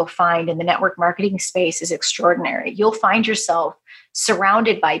positivity that you'll find in the network marketing space is extraordinary. You'll find yourself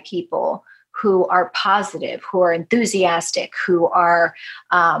surrounded by people who are positive, who are enthusiastic, who are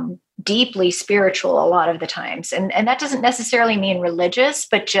deeply spiritual a lot of the times. And that doesn't necessarily mean religious,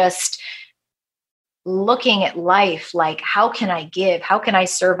 but just looking at life like, how can I give? How can I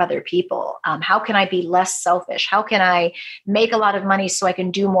serve other people? How can I be less selfish? How can I make a lot of money so I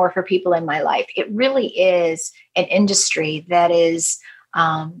can do more for people in my life? It really is an industry that is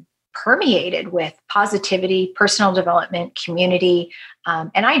permeated with positivity, personal development, community.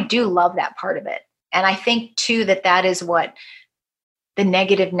 And I do love that part of it. And I think too, that is what the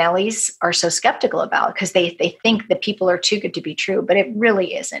negative Nellies are so skeptical about, because they think that people are too good to be true, but it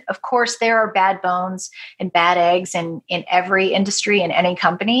really isn't. Of course, there are bad bones and bad eggs in every industry and any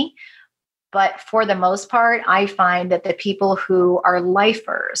company. But for the most part, I find that the people who are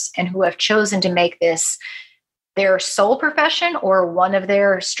lifers and who have chosen to make this their sole profession or one of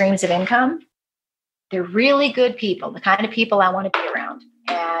their streams of income, they're really good people, the kind of people I want to be around.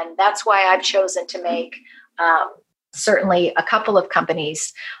 And that's why I've chosen to make certainly a couple of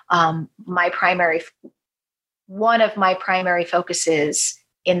companies one of my primary focuses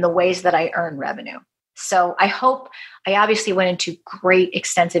in the ways that I earn revenue. So I obviously went into great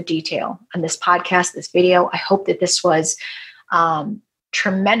extensive detail on this podcast, this video. I hope that this was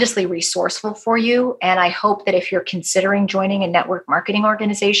tremendously resourceful for you. And I hope that if you're considering joining a network marketing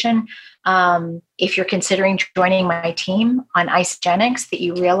organization, if you're considering joining my team on Isagenix, that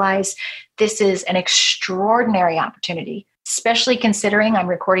you realize this is an extraordinary opportunity, especially considering I'm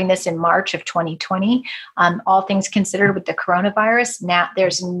recording this in March of 2020. All things considered with the coronavirus, now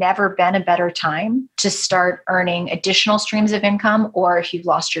there's never been a better time to start earning additional streams of income, or if you've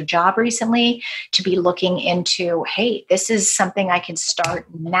lost your job recently, to be looking into, hey, this is something I can start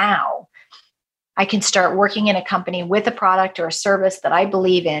now. I can start working in a company with a product or a service that I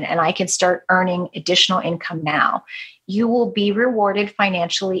believe in, and I can start earning additional income now. You will be rewarded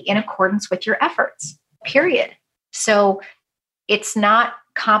financially in accordance with your efforts, period. So it's not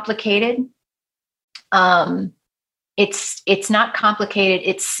complicated. It's not complicated.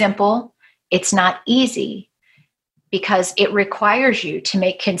 It's simple. It's not easy because it requires you to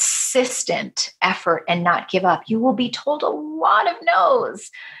make consistent effort and not give up. You will be told a lot of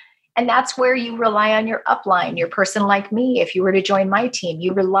no's. And that's where you rely on your upline, your person like me. If you were to join my team,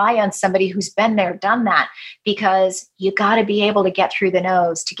 you rely on somebody who's been there, done that, because you got to be able to get through the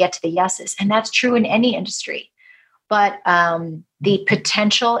no's to get to the yeses. And that's true in any industry. But the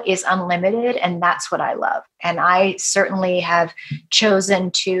potential is unlimited, and that's what I love. And I certainly have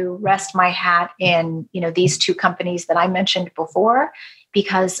chosen to rest my hat in, these two companies that I mentioned before,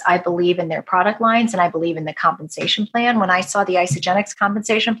 because I believe in their product lines and I believe in the compensation plan. When I saw the Isagenix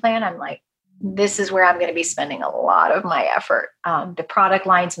compensation plan, I'm like, this is where I'm going to be spending a lot of my effort. The product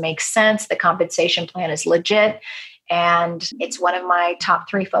lines make sense. The compensation plan is legit. And it's one of my top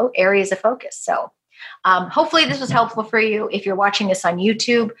three areas of focus. So hopefully this was helpful for you. If you're watching this on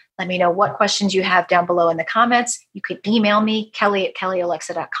YouTube, let me know what questions you have down below in the comments. You can email me,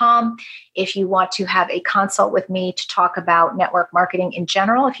 kelly@kellyalexa.com. If you want to have a consult with me to talk about network marketing in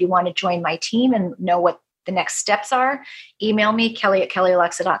general, if you want to join my team and know what the next steps are, email me,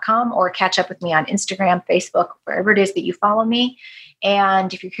 kelly@kellyalexa.com, or catch up with me on Instagram, Facebook, wherever it is that you follow me.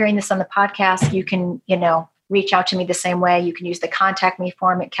 And if you're hearing this on the podcast, you can, reach out to me the same way. You can use the contact me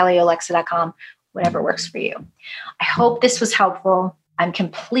form at kellyalexa.com. Whatever works for you. I hope this was helpful. I'm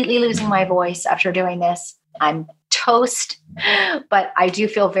completely losing my voice after doing this. I'm toast, but I do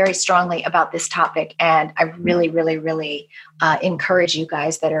feel very strongly about this topic. And I really, really, really encourage you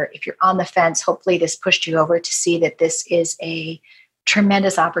guys if you're on the fence, hopefully this pushed you over to see that this is a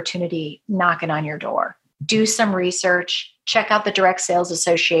tremendous opportunity knocking on your door. Do some research, check out the Direct Sales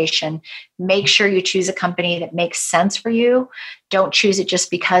Association. Make sure you choose a company that makes sense for you. Don't choose it just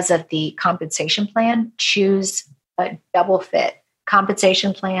because of the compensation plan. Choose a double fit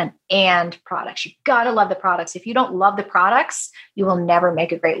compensation plan and products. You got to love the products. If you don't love the products, you will never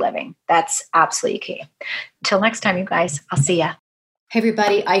make a great living. That's absolutely key. Until next time, you guys, I'll see ya. Hey,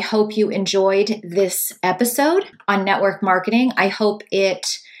 everybody. I hope you enjoyed this episode on network marketing. I hope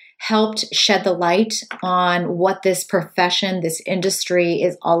it helped shed the light on what this profession, this industry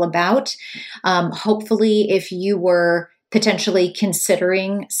is all about. Hopefully, if you were potentially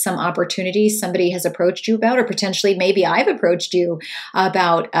considering some opportunities somebody has approached you about, or potentially maybe I've approached you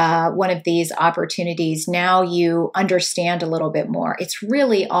about one of these opportunities, now you understand a little bit more. It's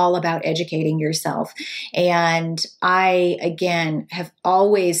really all about educating yourself. And I, again, have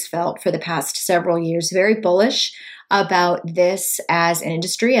always felt for the past several years very bullish about this as an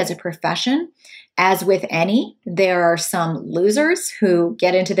industry, as a profession. As with any, there are some losers who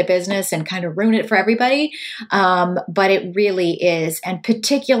get into the business and kind of ruin it for everybody. But it really is. And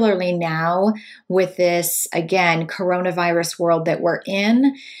particularly now with this, again, coronavirus world that we're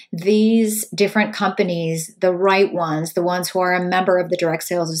in, these different companies, the right ones, the ones who are a member of the Direct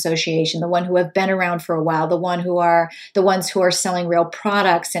Sales Association, the one who have been around for a while, the ones who are selling real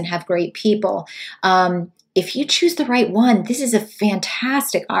products and have great people, if you choose the right one, this is a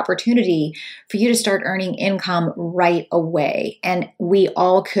fantastic opportunity for you to start earning income right away. And we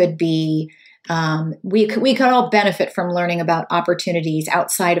all could be We could all benefit from learning about opportunities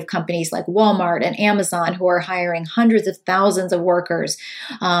outside of companies like Walmart and Amazon, who are hiring hundreds of thousands of workers.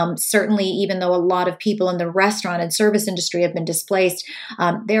 Certainly, even though a lot of people in the restaurant and service industry have been displaced,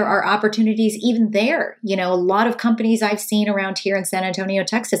 there are opportunities even there. A lot of companies I've seen around here in San Antonio,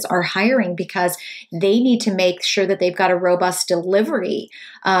 Texas, are hiring because they need to make sure that they've got a robust delivery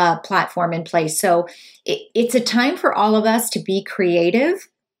platform in place. So it's a time for all of us to be creative.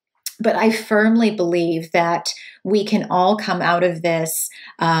 But I firmly believe that we can all come out of this.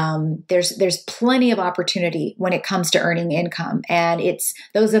 There's plenty of opportunity when it comes to earning income. And it's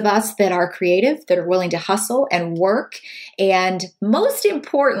those of us that are creative, that are willing to hustle and work. And most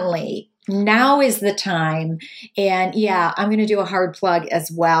importantly, now is the time. And yeah, I'm going to do a hard plug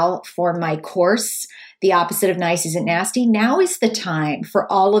as well for my course. The opposite of nice isn't nasty. Now is the time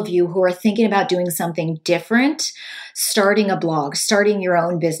for all of you who are thinking about doing something different, starting a blog, starting your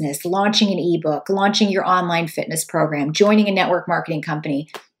own business, launching an ebook, launching your online fitness program, joining a network marketing company.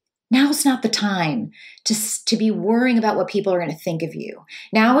 Now's not the time to be worrying about what people are going to think of you.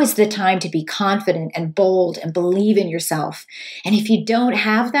 Now is the time to be confident and bold and believe in yourself. And if you don't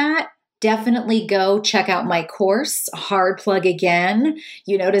have that, definitely go check out my course, hard plug again.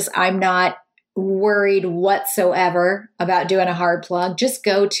 You notice I'm not worried whatsoever about doing a hard plug. Just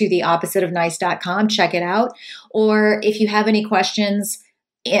go to theoppositeofnice.com, check it out. Or if you have any questions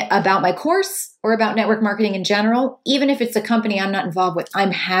about my course or about network marketing in general, even if it's a company I'm not involved with,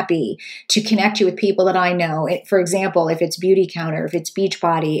 I'm happy to connect you with people that I know. For example, if it's Beauty Counter, if it's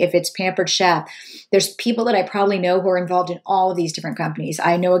Beachbody, if it's Pampered Chef, there's people that I probably know who are involved in all of these different companies.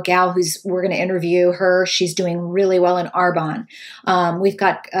 I know a gal we're going to interview her. She's doing really well in Arbonne. We've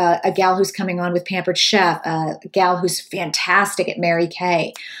got a gal who's coming on with Pampered Chef, a gal who's fantastic at Mary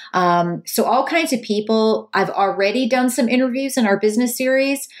Kay. So all kinds of people. I've already done some interviews in our business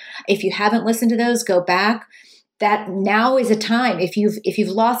series. If you haven't listened to those, go back. That now is a time. If you've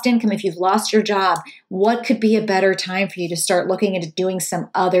lost income, if you've lost your job, what could be a better time for you to start looking into doing some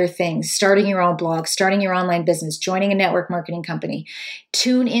other things, starting your own blog, starting your online business, joining a network marketing company.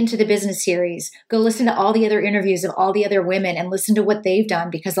 Tune into the business series. Go listen to all the other interviews of all the other women and listen to what they've done,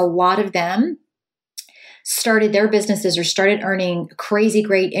 because a lot of them started their businesses or started earning crazy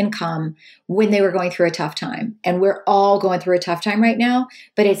great income when they were going through a tough time. And we're all going through a tough time right now,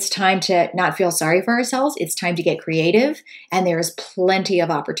 but it's time to not feel sorry for ourselves. It's time to get creative, and there is plenty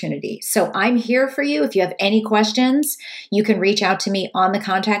of opportunity. So I'm here for you. If you have any questions, you can reach out to me on the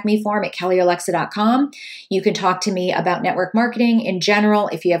contact me form at kellyalexa.com. You can talk to me about network marketing in general.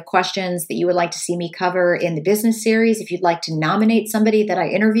 If you have questions that you would like to see me cover in the business series, if you'd like to nominate somebody that I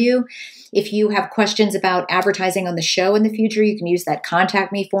interview, if you have questions about advertising on the show in the future, you can use that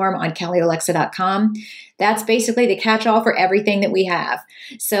contact me form on kellyalexa.com. That's basically the catch-all for everything that we have.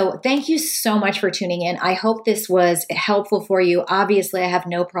 So thank you so much for tuning in. I hope this was helpful for you. Obviously, I have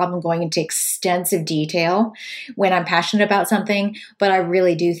no problem going into extensive detail when I'm passionate about something, but I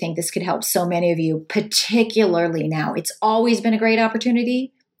really do think this could help so many of you, particularly now. It's always been a great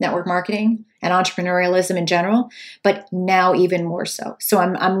opportunity, network marketing and entrepreneurialism in general, but now even more so. So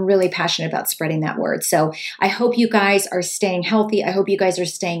I'm really passionate about spreading that word. So I hope you guys are staying healthy. I hope you guys are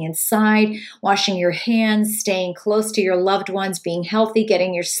staying inside, washing your hands, staying close to your loved ones, being healthy,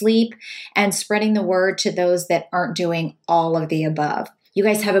 getting your sleep, and spreading the word to those that aren't doing all of the above. You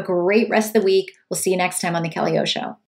guys have a great rest of the week. We'll see you next time on The Kelly O Show.